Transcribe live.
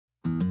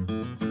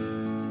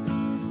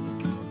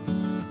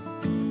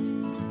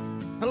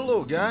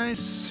Hello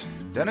guys,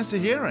 Denasy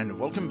here and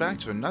welcome back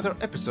to another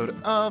episode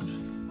of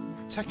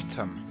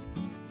Tectum.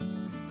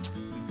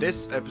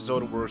 This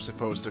episode was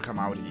supposed to come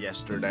out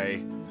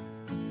yesterday,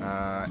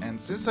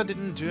 and since I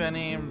didn't do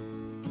any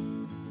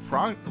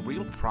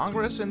real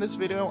progress in this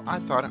video, I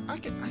thought I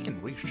can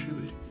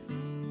reshoot it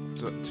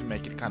to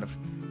make it kind of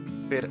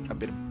fit a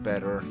bit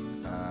better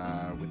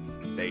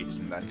with dates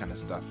and that kind of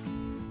stuff.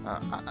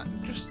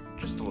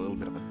 Just a little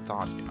bit of a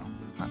thought, you know.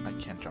 I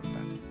can't jump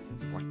that.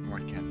 Why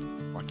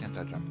can't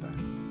I jump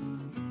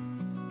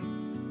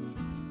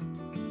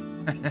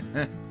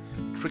that?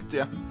 Tricked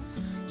ya.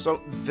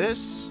 So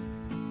this,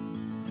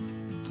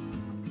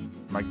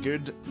 my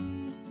good.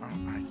 Oh,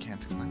 I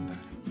can't climb that.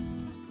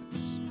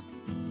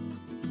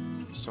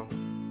 It's so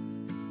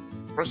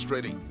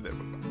frustrating. There we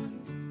go.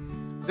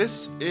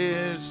 This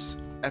is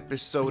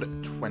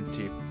episode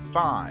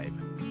 25,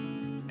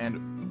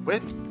 and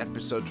with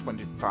episode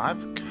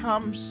 25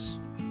 comes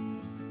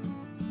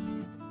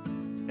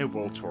a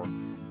world tour,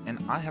 and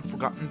I have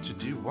forgotten to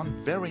do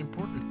one very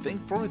important thing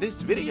for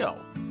this video.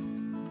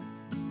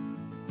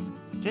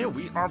 Okay,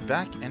 we are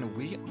back and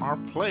we are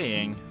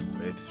playing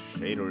with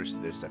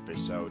shaders this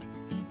episode,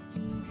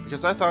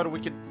 because I thought we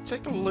could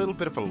take a little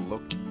bit of a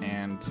look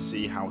and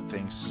see how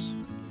things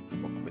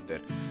look with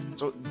it.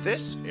 So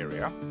this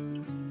area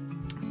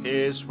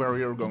is where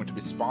you're going to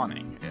be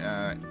spawning.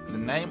 The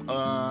name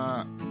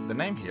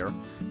here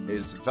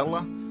is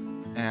Vella,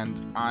 and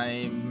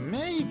I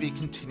may be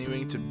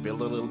continuing to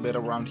build a little bit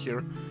around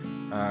here,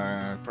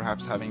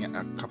 perhaps having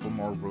a couple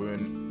more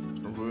ruin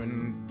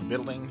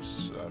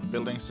buildings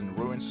and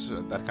ruins,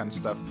 that kind of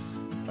stuff,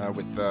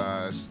 with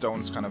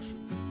stones kind of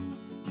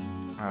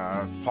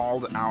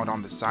falled out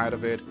on the side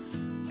of it,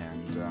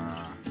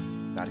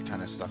 and that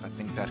kind of stuff. I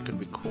think that could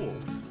be cool.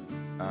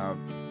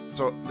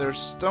 So there's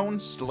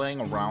stones laying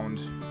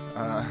around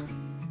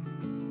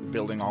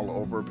building all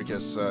over,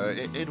 because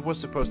it was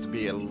supposed to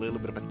be a little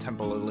bit of a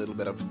temple, a little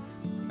bit of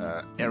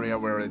area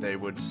where they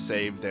would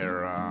save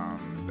their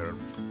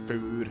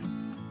food,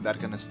 that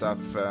kind of stuff.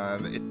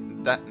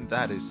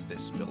 That is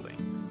this building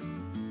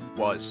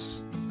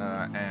was,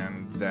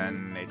 and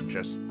then it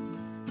just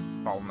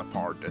fallen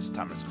apart as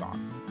time is gone.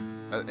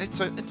 It's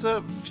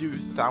a few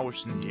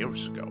thousand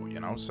years ago, you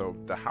know, so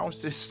the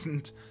house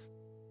isn't.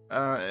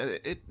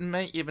 It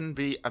may even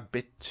be a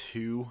bit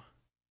too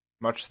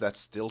much that's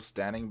still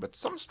standing, but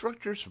some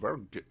structures were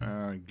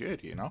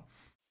good, you know.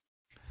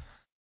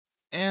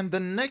 And the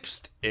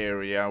next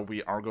area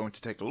we are going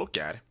to take a look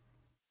at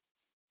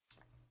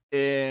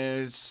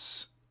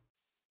is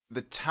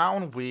the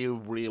town we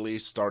really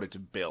started to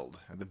build,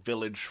 the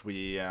village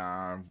we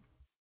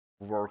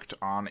worked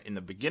on in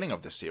the beginning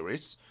of the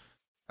series,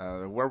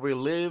 where we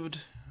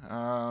lived,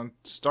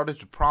 started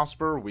to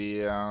prosper.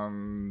 We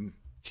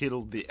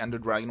killed the Ender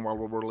Dragon while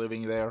we were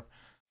living there,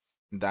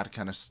 that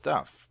kind of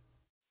stuff.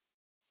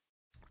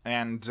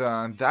 And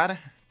that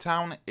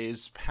town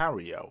is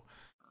Pario.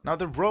 Now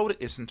the road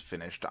isn't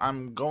finished.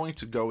 I'm going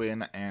to go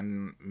in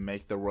and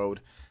make the road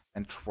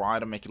and try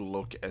to make it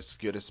look as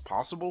good as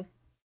possible,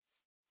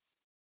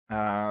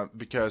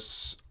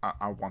 because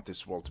I want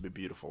this world to be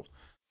beautiful.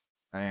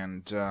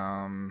 And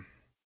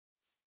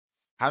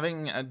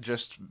having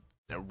just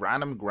a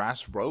random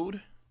grass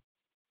road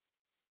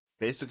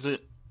basically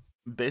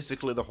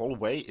the whole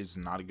way is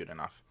not good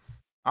enough.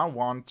 I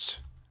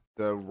want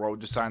the road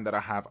design that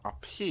I have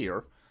up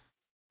here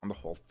on the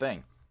whole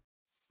thing,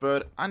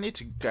 but I need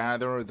to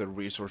gather the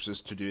resources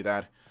to do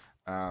that.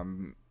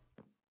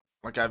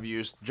 Like, I've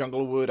used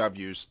jungle wood, I've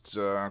used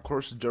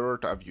coarse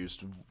dirt, I've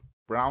used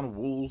brown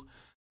wool,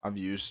 I've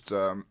used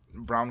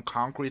brown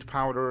concrete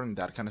powder and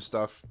that kind of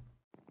stuff.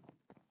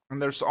 And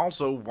there's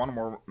also one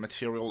more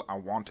material I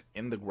want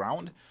in the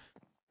ground,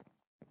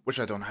 which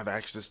I don't have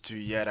access to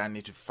yet. I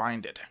need to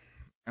find it,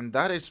 and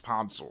that is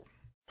podzol.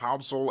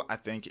 Podzol, I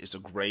think, is a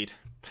great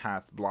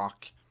path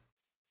block.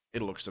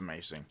 It looks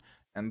amazing.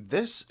 And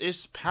this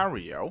is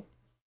Pario,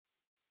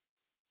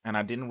 and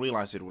I didn't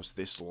realize it was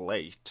this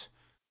late.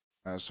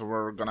 So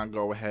we're gonna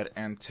go ahead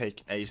and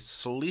take a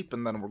sleep,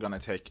 and then we're gonna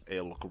take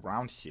a look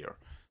around here,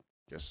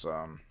 because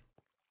I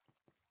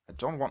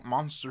don't want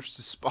monsters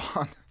to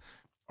spawn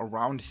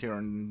around here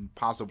and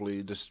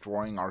possibly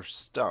destroying our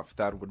stuff.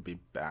 That would be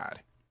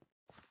bad.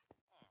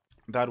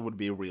 That would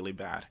be really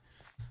bad.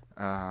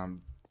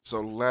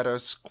 So let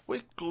us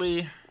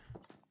quickly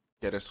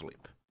get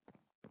asleep.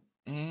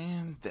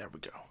 And there we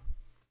go.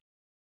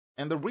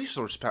 And the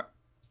resource pack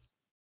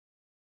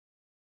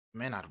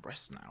may not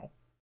rest now.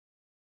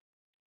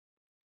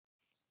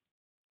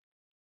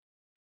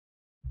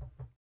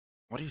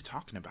 What are you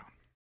talking about?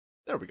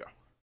 There we go.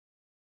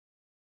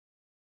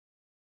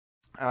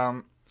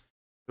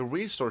 The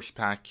resource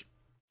pack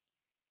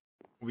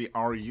we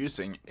are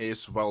using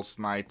is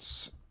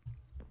Welsknight's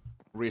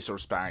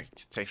resource pack,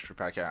 texture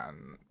pack,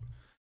 and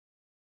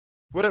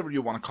whatever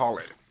you want to call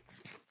it.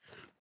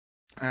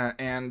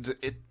 And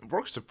it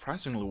works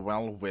surprisingly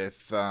well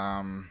with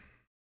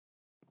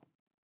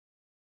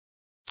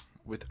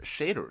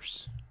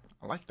shaders.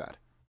 I like that.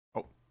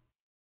 Oh,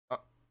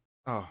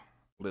 a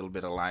little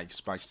bit of lag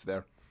spikes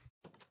there.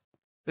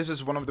 This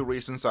is one of the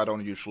reasons I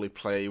don't usually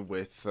play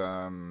with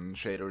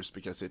shaders,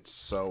 because it's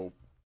so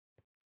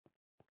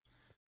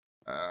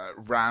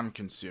RAM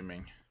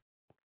consuming.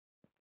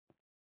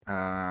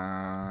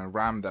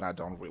 RAM that I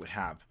don't really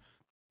have.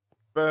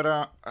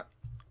 But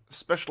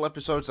special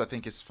episodes I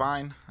think is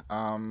fine.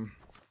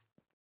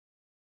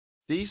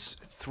 These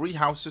 3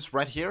 houses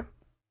right here,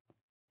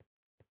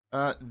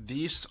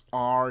 these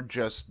are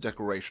just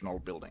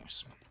decorational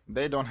buildings.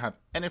 They don't have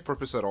any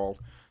purpose at all.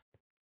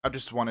 I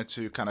just wanted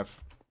to kind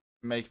of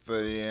make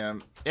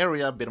the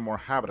area a bit more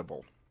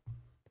habitable.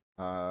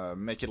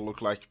 Make it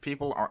look like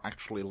people are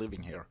actually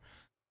living here.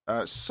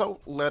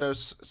 So let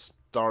us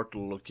start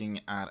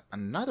looking at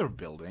another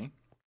building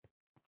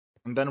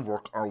and then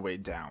work our way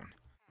down.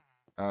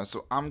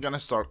 So I'm gonna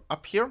start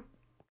up here.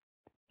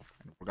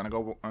 We're gonna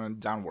go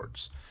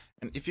downwards.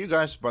 And if you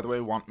guys, by the way,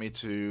 want me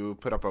to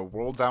put up a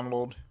world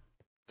download.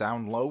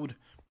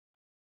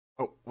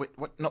 Oh, wait,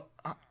 what? No,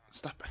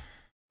 stop.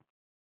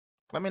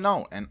 Let me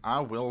know, and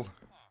I will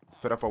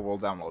put up a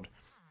world download.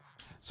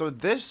 So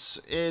this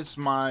is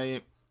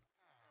my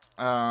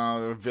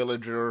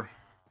villager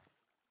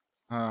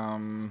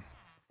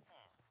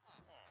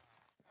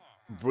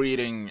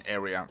breeding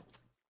area,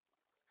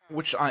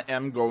 which I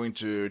am going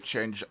to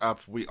change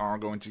up. We are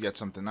going to get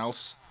something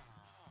else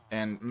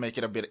and make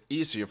it a bit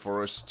easier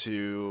for us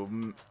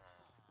to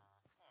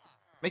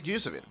make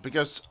use of it,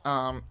 because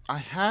I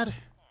had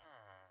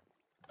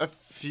a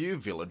few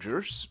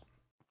villagers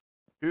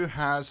who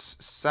has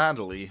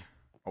sadly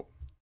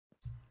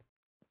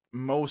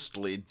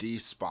mostly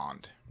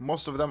despawned.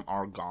 Most of them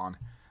are gone,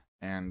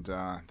 and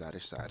that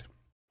is sad.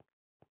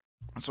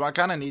 So I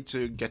kind of need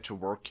to get to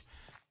work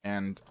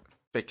and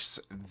fix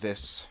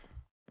this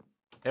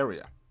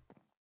area.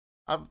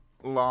 I've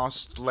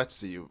lost, let's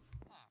see,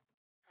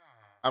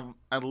 I've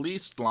at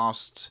least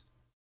lost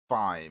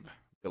 5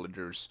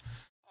 villagers,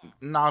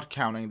 not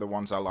counting the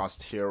ones I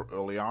lost here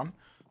early on.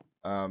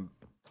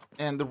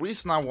 And the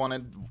reason I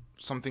wanted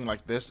something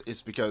like this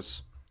is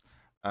because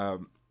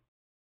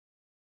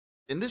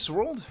in this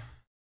world,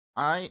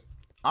 I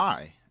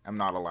am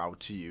not allowed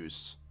to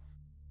use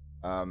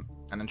an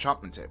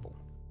enchantment table.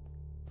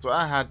 So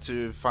I had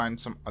to find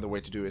some other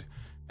way to do it.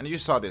 And you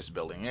saw this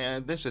building.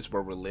 This is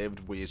where we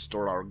lived. We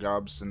stored our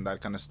gobs and that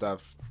kind of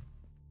stuff.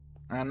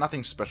 And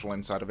nothing special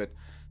inside of it.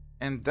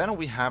 And then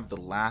we have the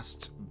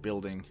last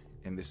building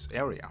in this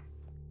area.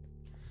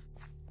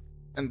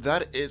 And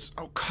that is...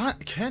 Oh,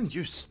 can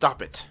you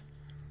stop it?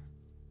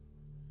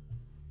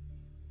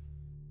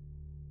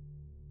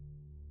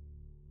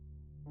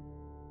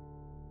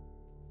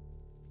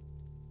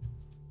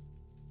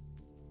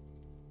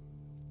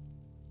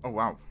 Oh,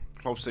 wow.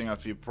 Closing a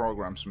few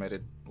programs made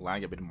it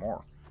lag a bit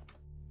more.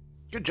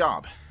 Good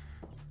job.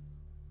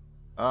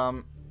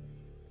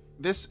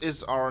 This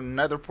is our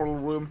nether portal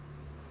room.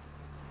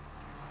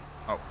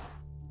 Oh.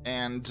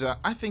 And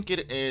I think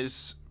it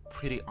is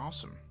pretty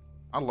awesome.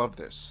 I love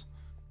this.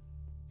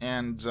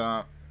 And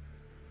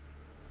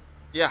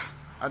yeah,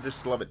 I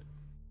just love it.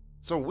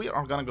 So we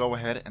are gonna go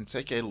ahead and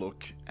take a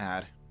look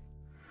at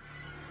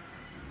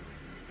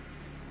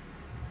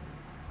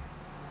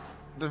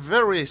the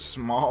very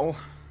small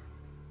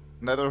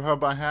nether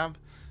hub I have.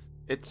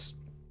 It's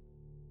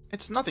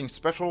nothing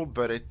special,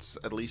 but it's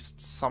at least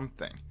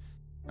something.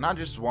 And I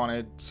just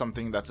wanted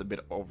something that's a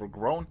bit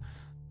overgrown.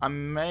 I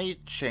may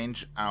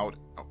change out...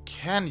 Oh,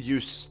 can you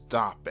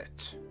stop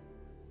it?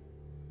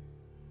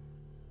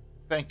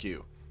 Thank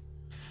you.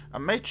 I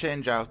may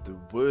change out the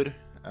wood,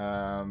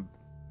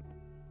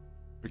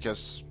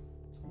 because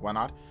why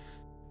not?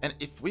 And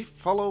if we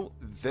follow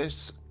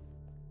this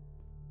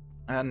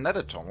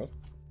nether tunnel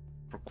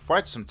for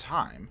quite some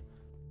time,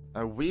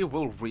 we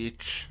will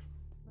reach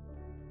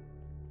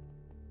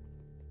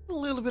a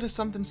little bit of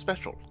something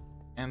special.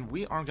 And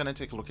we are going to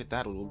take a look at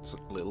that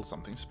little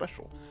something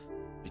special.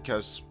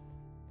 Because...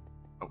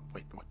 Oh,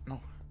 wait, what?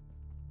 No.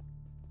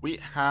 We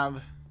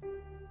have...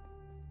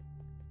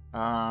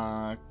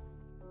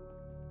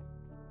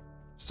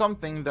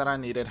 something that I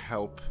needed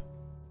help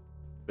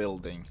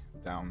building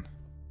down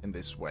in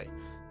this way.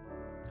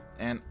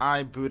 And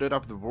I booted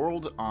up the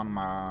world on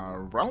my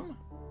realm.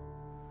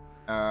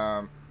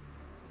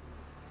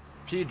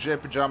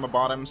 PJ Pajama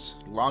Bottoms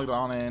logged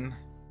on in,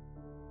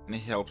 and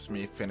he helps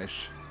me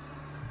finish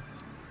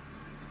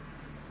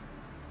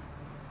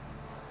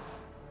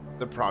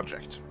the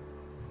project.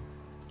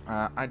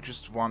 I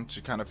just want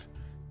to kind of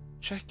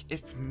check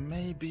if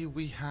maybe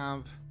we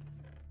have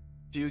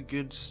a few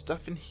good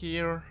stuff in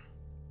here.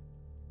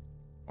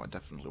 Oh, I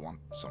definitely want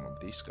some of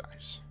these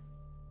guys.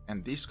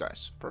 And these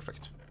guys.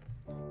 Perfect.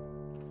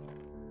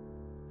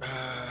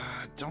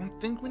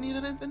 Don't think we need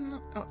anything.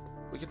 Oh,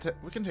 we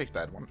can take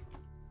that one.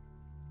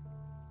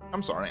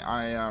 I'm sorry.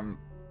 I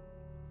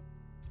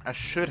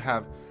should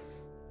have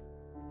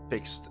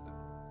fixed.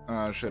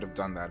 Should have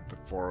done that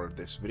before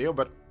this video,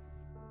 but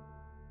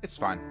it's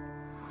fine.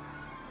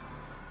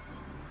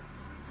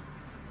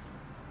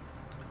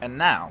 And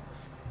now,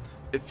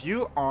 if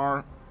you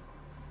are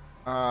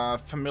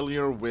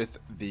familiar with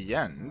the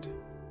end,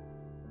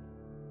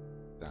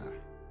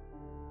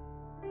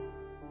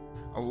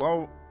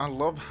 I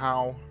love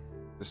how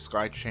the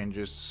sky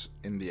changes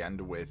in the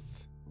end with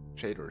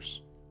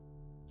shaders.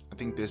 I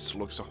think this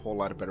looks a whole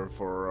lot better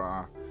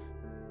for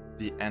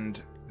the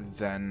end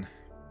than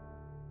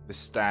the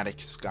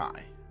static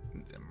sky,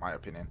 in my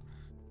opinion.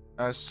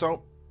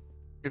 So,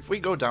 if we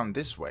go down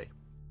this way,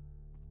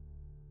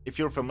 if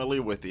you're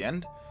familiar with the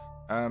end,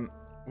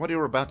 what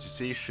you're about to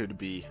see should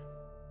be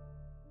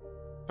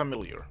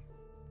familiar.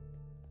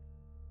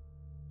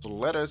 So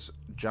let us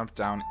jump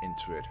down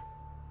into it.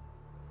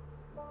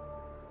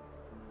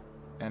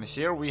 And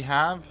here we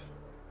have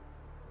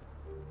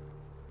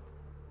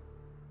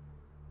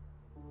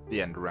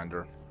the end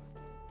render.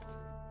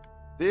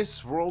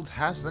 This world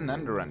has an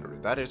end render.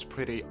 That is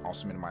pretty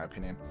awesome in my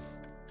opinion.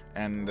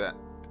 And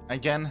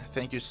again,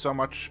 thank you so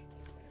much,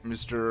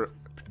 Mr.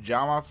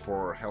 Pajama,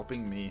 for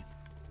helping me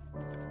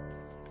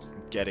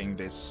getting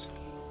this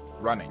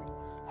running.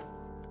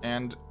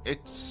 And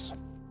it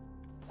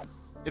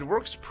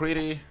works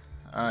pretty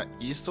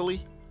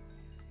easily.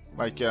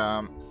 Like,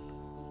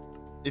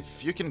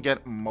 if you can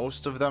get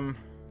most of them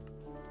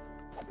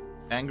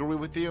angry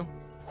with you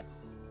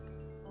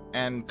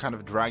and kind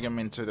of drag them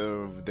into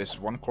this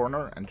one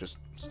corner and just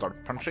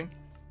start punching.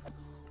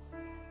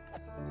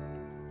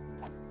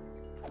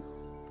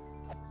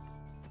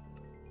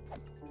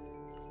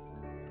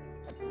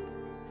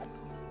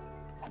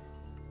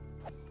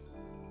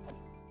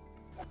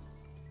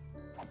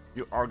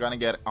 You are gonna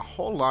get a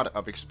whole lot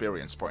of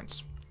experience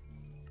points.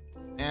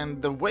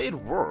 And the way it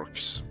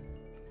works,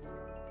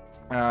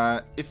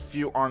 if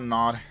you are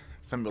not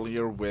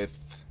familiar with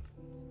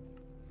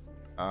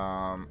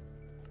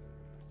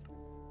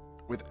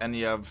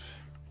any of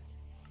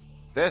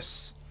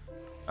this,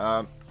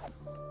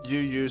 you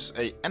use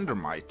a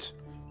endermite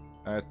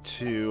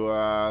to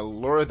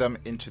lure them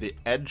into the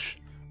edge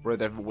where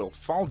they will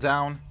fall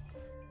down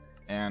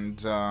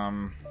and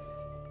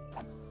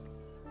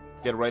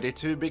get ready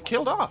to be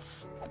killed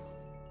off.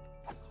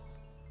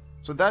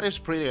 So that is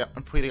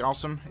pretty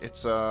awesome.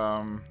 It's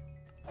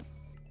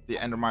the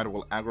endermite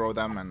will aggro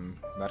them and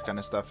that kind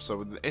of stuff.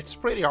 So it's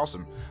pretty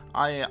awesome.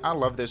 I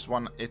love this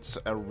one. It's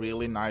a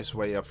really nice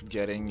way of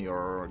getting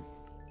your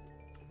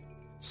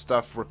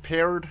stuff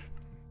repaired.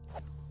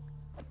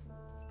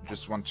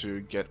 Just want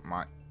to get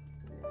my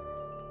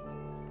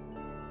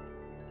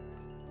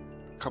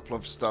couple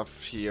of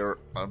stuff here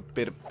a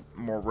bit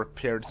more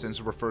repaired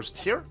since we're first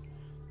here.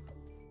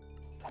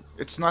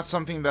 It's not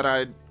something that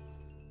I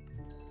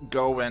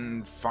go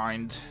and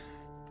find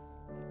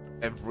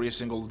every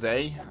single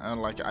day.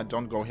 Like, I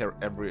don't go here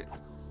every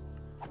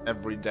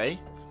day,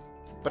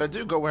 but I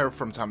do go here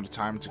from time to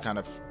time to kind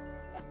of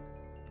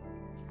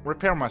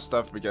repair my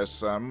stuff,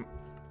 because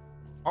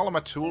all of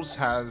my tools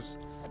has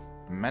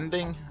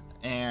mending,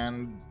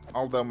 and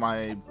although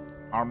my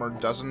armor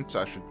doesn't,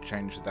 I should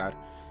change that.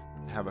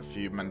 I have a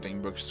few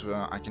mending books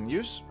I can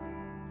use.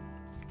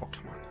 Oh,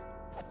 come on.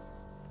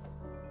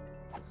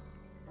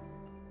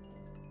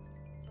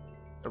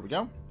 There we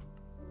go.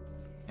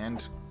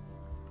 And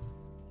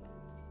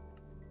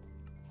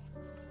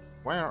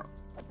why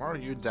are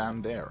you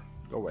down there?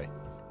 Go away.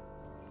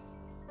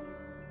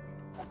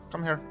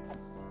 Come here.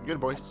 Good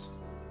boys.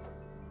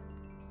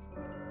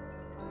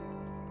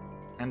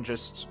 And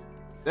just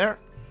there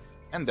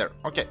and there.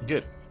 Okay,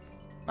 good.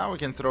 Now we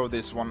can throw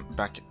this one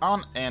back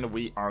on, and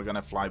we are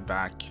gonna fly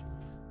back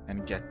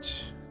and get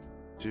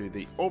to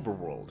the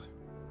overworld.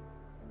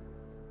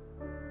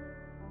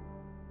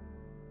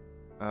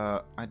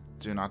 I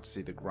do not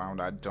see the ground.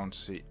 I don't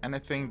see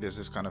anything. This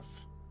is kind of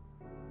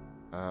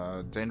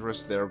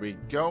dangerous. There we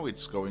go.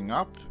 It's going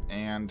up,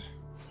 and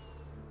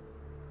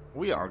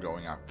we are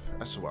going up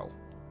as well.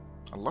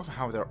 I love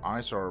how their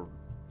eyes are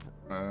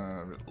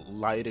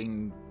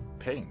lighting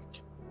pink.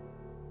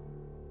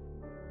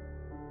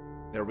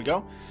 There we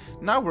go.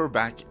 Now we're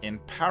back in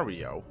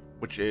Pario,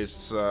 which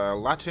is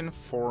Latin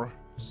for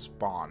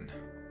spawn,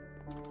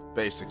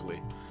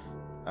 basically.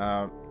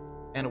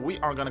 And we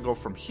are gonna go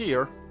from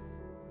here,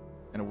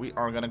 and we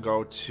are gonna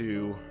go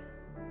to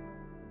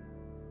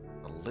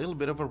a little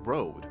bit of a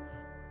road.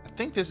 I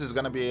think this is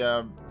gonna be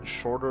a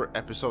shorter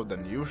episode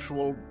than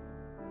usual,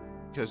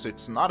 because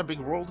it's not a big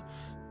world,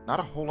 not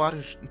a whole lot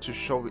to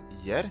show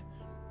yet.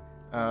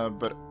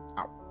 But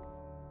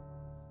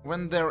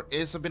when there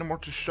is a bit more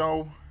to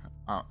show,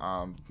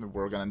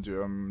 we're gonna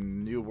do a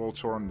new world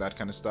tour and that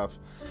kind of stuff.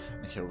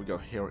 And here we go.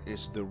 Here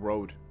is the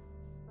road.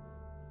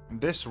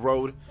 This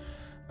road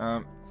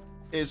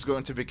is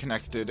going to be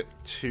connected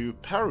to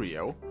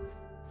Pario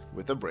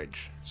with a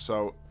bridge.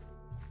 So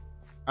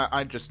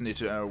I just need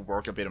to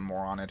work a bit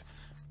more on it.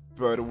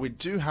 But we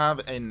do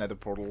have a nether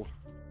portal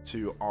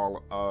to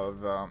all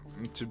of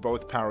to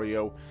both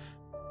Pario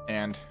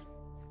and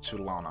to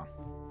Lana.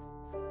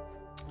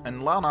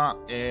 And Lana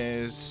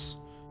is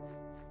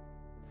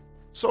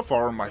so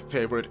far my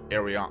favorite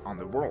area on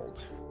the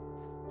world.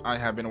 I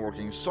have been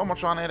working so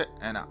much on it,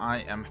 and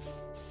I am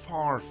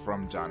far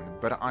from done,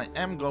 but I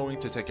am going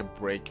to take a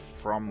break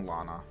from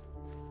Lana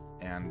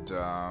and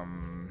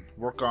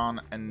work on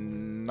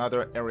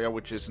another area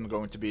which isn't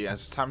going to be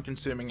as time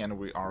consuming, and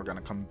we are gonna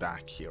come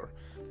back here.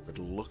 But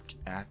look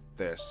at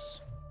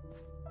this.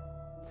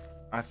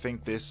 I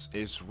think this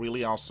is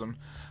really awesome.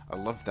 I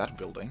love that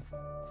building.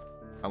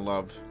 I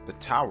love the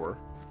tower.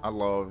 I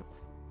love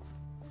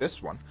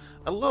this one.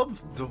 I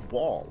love the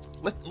wall.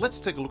 Let's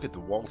take a look at the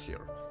wall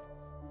here.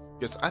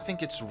 Because I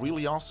think it's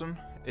really awesome.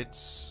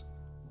 It's...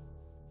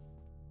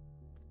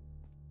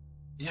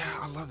 Yeah,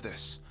 I love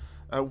this.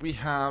 We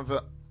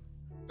have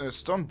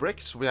stone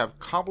bricks. We have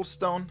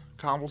cobblestone,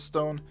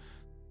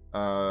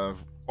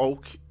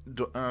 oak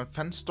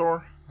fence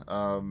door,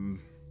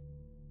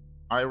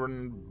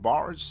 iron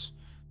bars.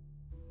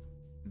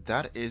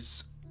 That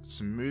is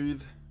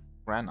smooth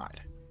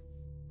granite.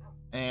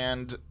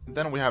 And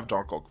then we have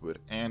dark oak wood,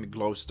 and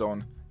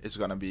glowstone is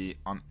gonna be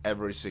on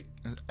every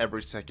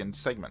second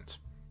segment.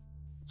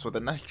 So the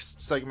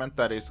next segment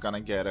that is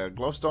gonna get a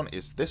glowstone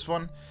is this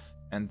one,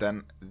 and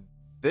then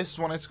this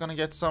one is gonna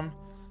get some,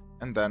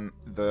 and then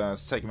the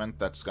segment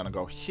that's gonna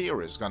go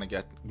here is gonna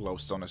get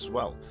glowstone as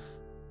well.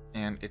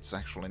 And it's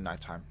actually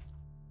nighttime.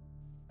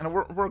 And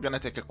we're gonna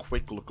take a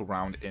quick look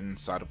around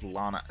inside of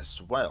Lana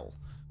as well.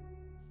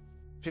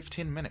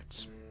 15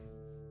 minutes.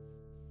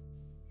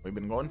 We've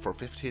been going for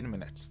 15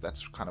 minutes.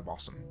 That's kind of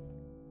awesome.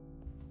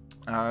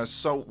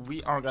 So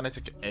we are gonna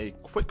take a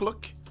quick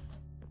look.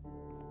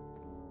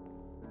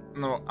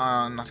 No,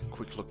 not a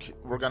quick look.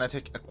 We're gonna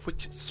take a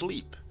quick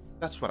sleep.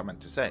 That's what I meant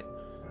to say.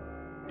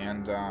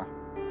 And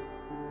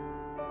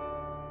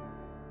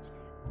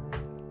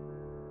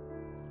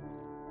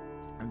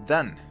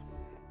then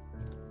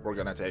we're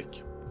gonna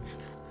take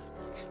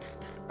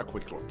a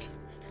quick look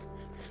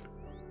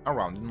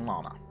around in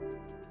Lana.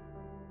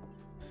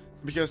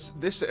 Because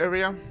this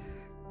area,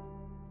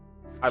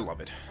 I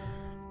love it.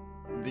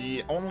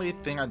 The only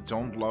thing I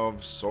don't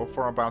love so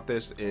far about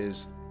this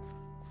is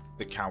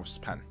the cow's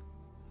pen.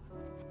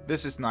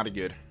 This is not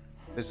good.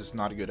 This is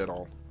not good at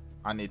all.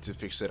 I need to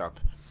fix it up.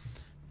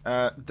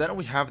 Then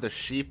we have the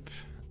sheep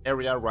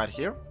area right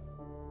here.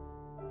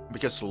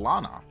 Because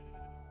Lana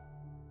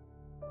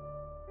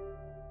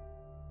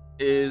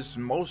is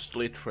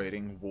mostly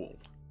trading wool.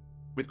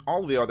 With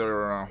all the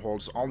other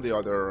halls, all the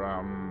other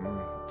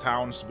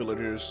towns,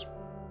 villagers,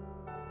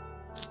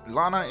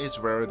 Lana is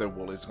where the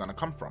wool is gonna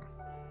come from.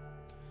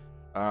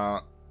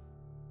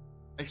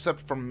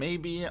 Except for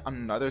maybe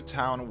another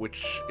town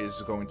which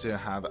is going to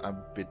have a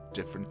bit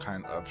different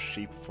kind of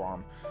sheep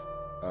farm.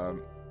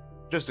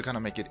 Just to kind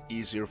of make it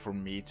easier for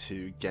me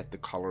to get the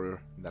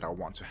color that I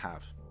want to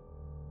have.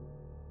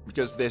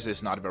 Because this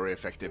is not a very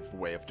effective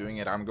way of doing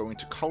it. I'm going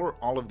to color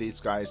all of these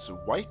guys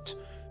white,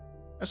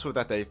 so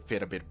that they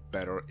fit a bit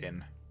better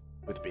in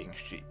with being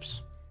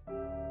sheeps.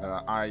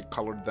 I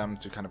colored them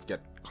to kind of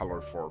get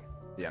color for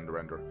the Ender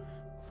Ender.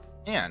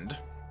 And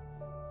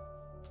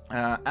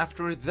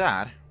after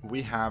that,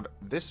 we have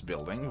this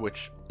building,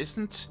 which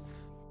isn't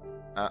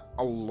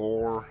a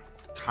lore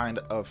kind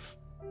of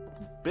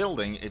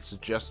building, it's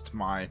just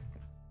my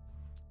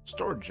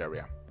storage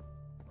area.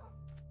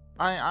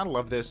 I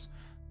love this,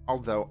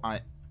 although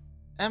I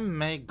am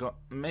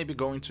maybe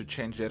going to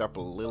change it up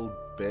a little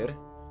bit.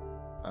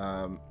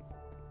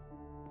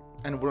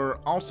 And we're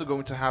also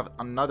going to have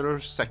another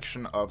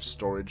section of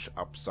storage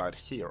upside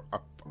here,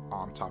 up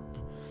on top.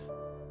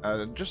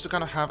 Just to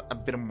kind of have a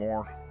bit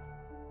more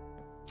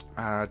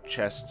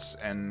chests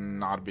and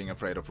not being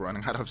afraid of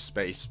running out of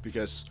space,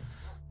 because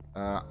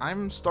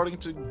I'm starting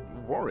to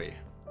worry.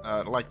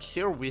 Like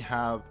here we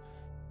have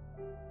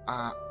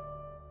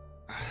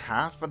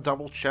half a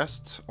double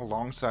chest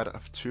alongside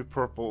of two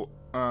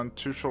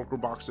shulker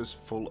boxes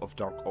full of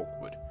dark oak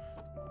wood.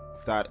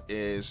 That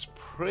is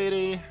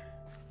pretty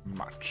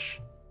much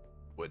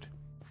wood.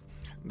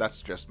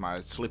 That's just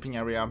my sleeping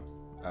area.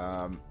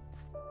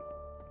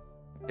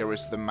 Here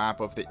is the map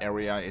of the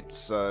area.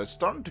 It's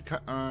starting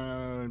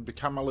to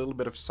become a little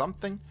bit of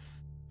something.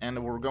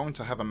 And we're going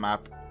to have a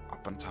map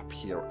up on top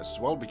here as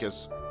well,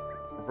 because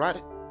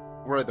right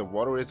where the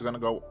water is going to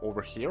go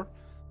over here,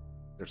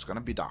 there's going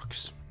to be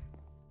docks.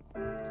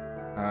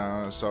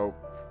 So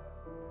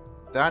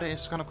that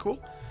is kind of cool.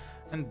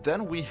 And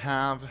then we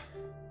have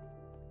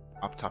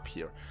up top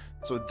here.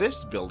 So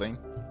this building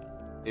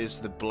is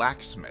the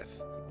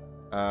blacksmith.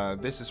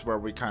 This is where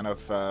we kind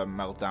of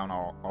melt down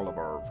all of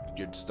our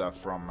good stuff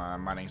from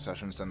mining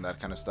sessions and that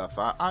kind of stuff.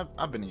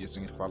 I've been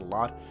using it quite a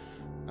lot.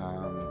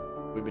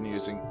 We've been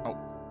using... Oh,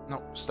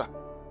 no, stop.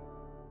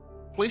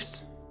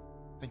 Please?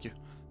 Thank you.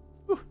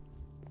 Whew.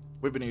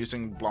 We've been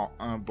using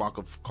block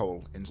of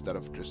coal instead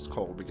of just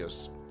coal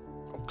because...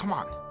 Oh, come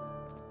on.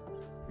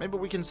 Maybe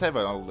we can save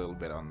a little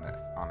bit on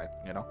it,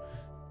 you know?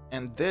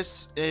 And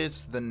this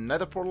is the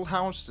nether portal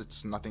house.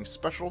 It's nothing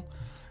special.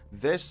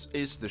 This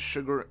is the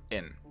sugar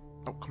inn.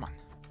 Oh, come on.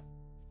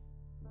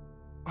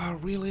 Oh,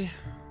 really?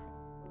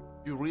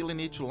 You really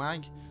need to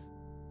lag?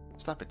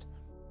 Stop it.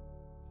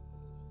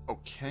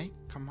 Okay,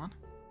 come on.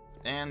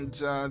 And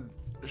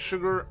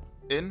sugar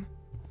inn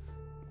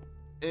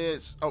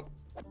is... Oh.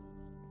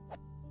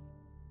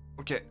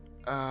 Okay.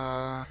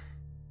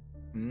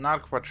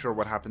 Not quite sure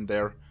what happened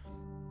there.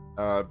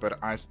 But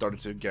I started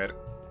to get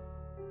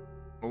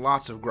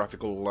lots of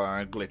graphical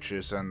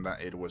glitches, and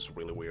it was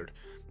really weird.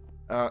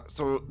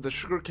 So the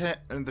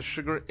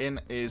sugar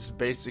inn is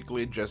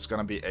basically just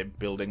gonna be a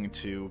building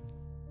to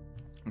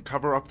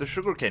cover up the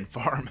sugarcane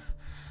farm,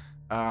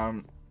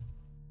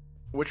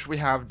 which we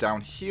have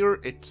down here.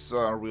 It's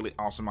really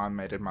awesome. I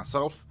made it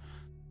myself,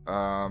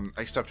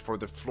 except for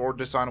the floor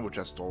design, which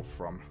I stole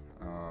from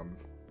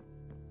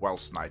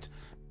Welsknight.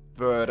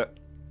 But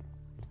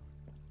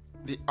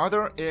the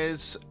other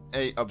is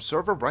a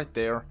observer right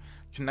there,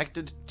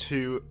 connected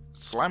to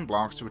slime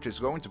blocks, which is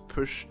going to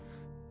push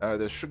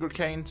the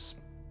sugarcanes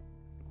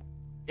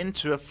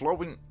into a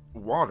flowing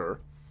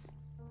water,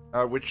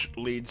 which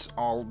leads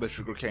all the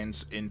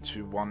sugarcanes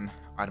into one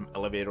item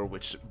elevator,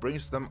 which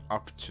brings them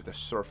up to the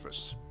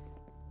surface.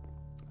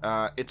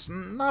 It's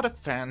not a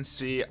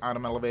fancy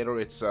item elevator.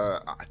 It's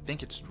I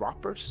think it's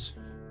droppers,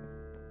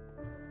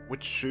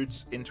 which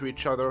shoots into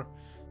each other.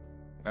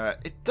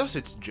 It does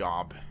its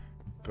job,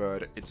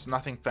 but it's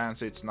nothing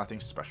fancy. It's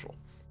nothing special.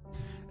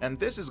 And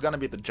this is gonna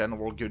be the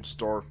general goods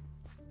store.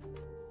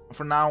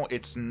 For now,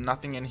 it's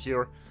nothing in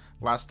here.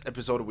 Last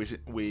episode,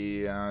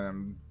 we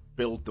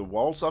built the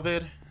walls of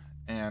it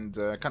and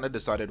kind of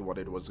decided what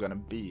it was gonna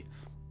be.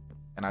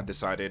 And I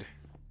decided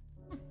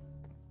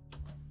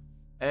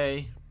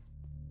a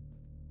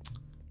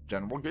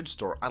general goods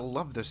store. I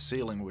love the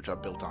ceiling which I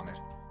built on it.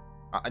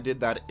 I did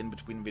that in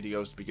between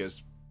videos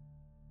because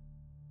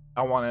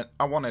I wanted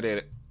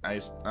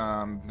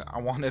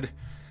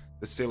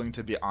the ceiling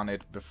to be on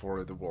it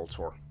before the world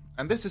tour.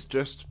 And this is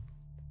just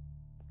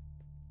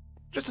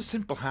a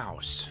simple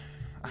house.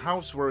 A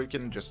house where you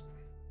can just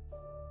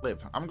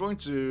live. I'm going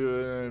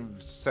to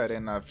set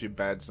in a few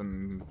beds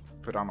and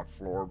put on a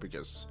floor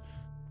because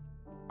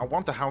I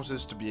want the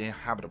houses to be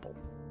habitable.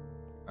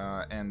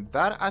 And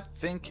that, I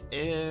think,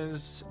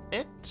 is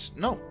it.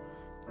 No.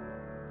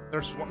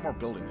 There's one more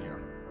building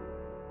here.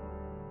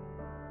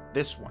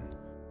 This one.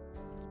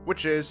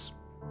 Which is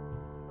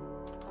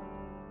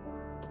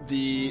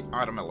the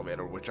item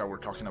elevator, which I were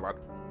talking about.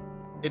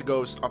 It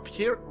goes up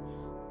here,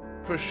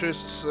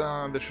 pushes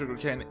the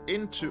sugarcane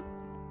into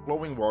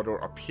flowing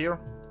water up here,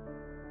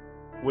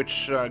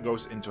 which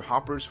goes into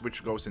hoppers,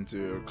 which goes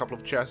into a couple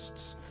of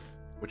chests,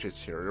 which is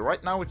here.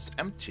 Right now it's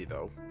empty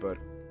though, but,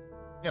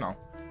 you know,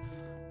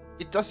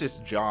 it does its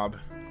job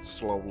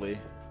slowly,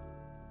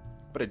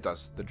 but it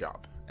does the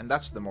job, and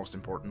that's the most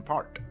important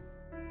part.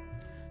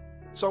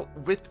 So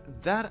with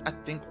that, I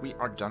think we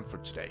are done for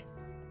today.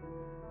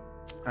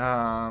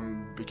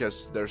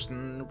 Because there's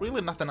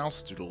really nothing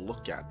else to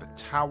look at. The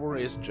tower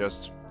is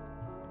just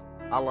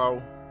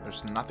hollow.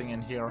 There's nothing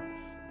in here.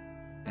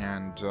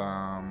 And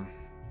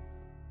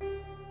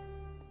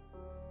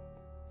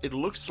it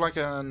looks like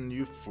a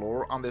new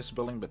floor on this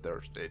building, but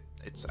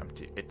it's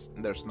empty.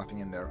 There's nothing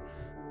in there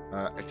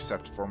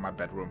except for my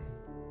bedroom.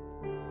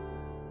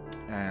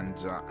 And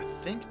I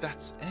think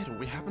that's it.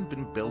 We haven't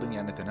been building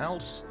anything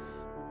else.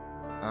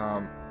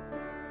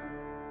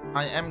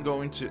 I am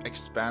going to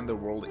expand the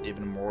world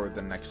even more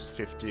the next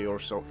 50 or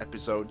so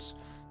episodes,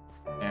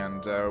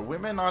 and we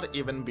may not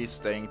even be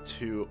staying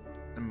too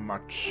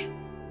much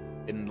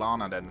in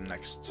Lana than the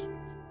next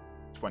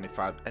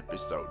 25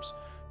 episodes,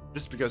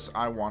 just because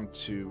I want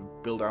to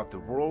build out the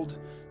world.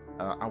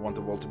 I want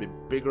the world to be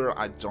bigger.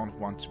 I don't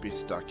want to be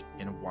stuck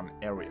in one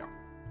area,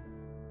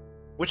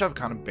 which I've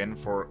kind of been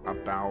for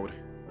about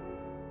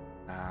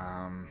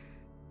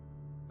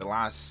the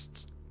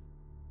last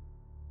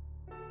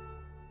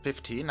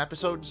 15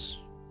 episodes.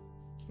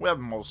 We have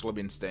mostly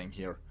been staying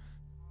here,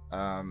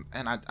 and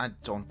I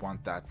don't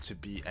want that to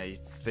be a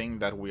thing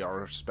that we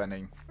are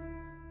spending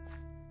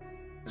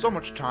so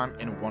much time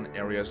in one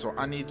area. So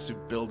I need to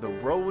build the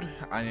road.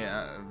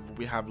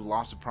 We have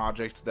lots of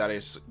projects that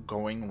is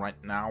going right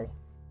now,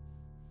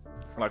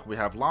 like we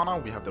have Lana,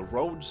 we have the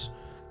roads,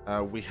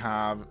 we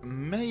have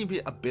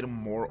maybe a bit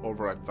more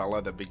over at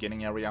Vela, the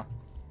beginning area,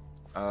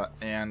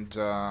 and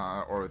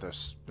or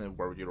this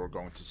where you're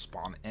going to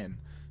spawn in.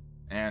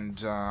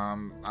 And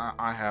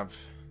I have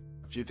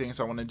a few things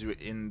I want to do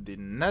in the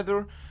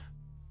Nether.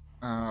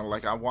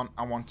 Like I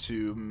want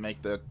to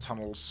make the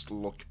tunnels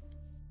look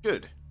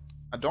good.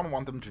 I don't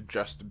want them to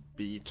just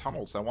be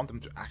tunnels. I want them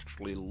to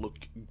actually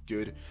look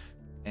good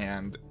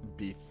and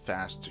be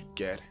fast to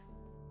get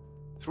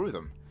through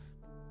them.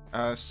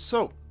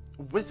 So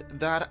with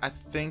that, I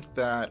think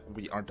that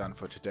we are done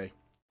for today.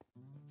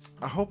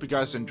 I hope you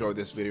guys enjoyed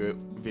this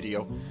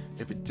video.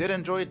 If you did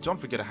enjoy it, don't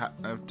forget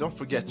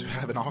to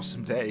have an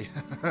awesome day.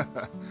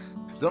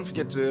 Don't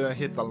forget to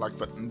hit the like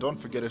button. Don't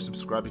forget to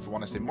subscribe if you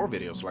want to see more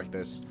videos like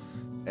this.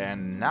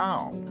 And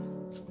now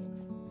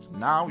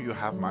you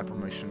have my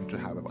permission to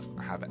have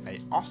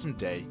an awesome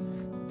day.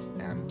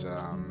 And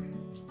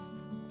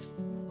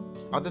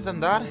other than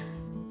that,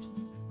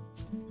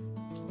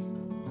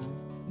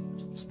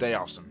 stay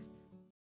awesome.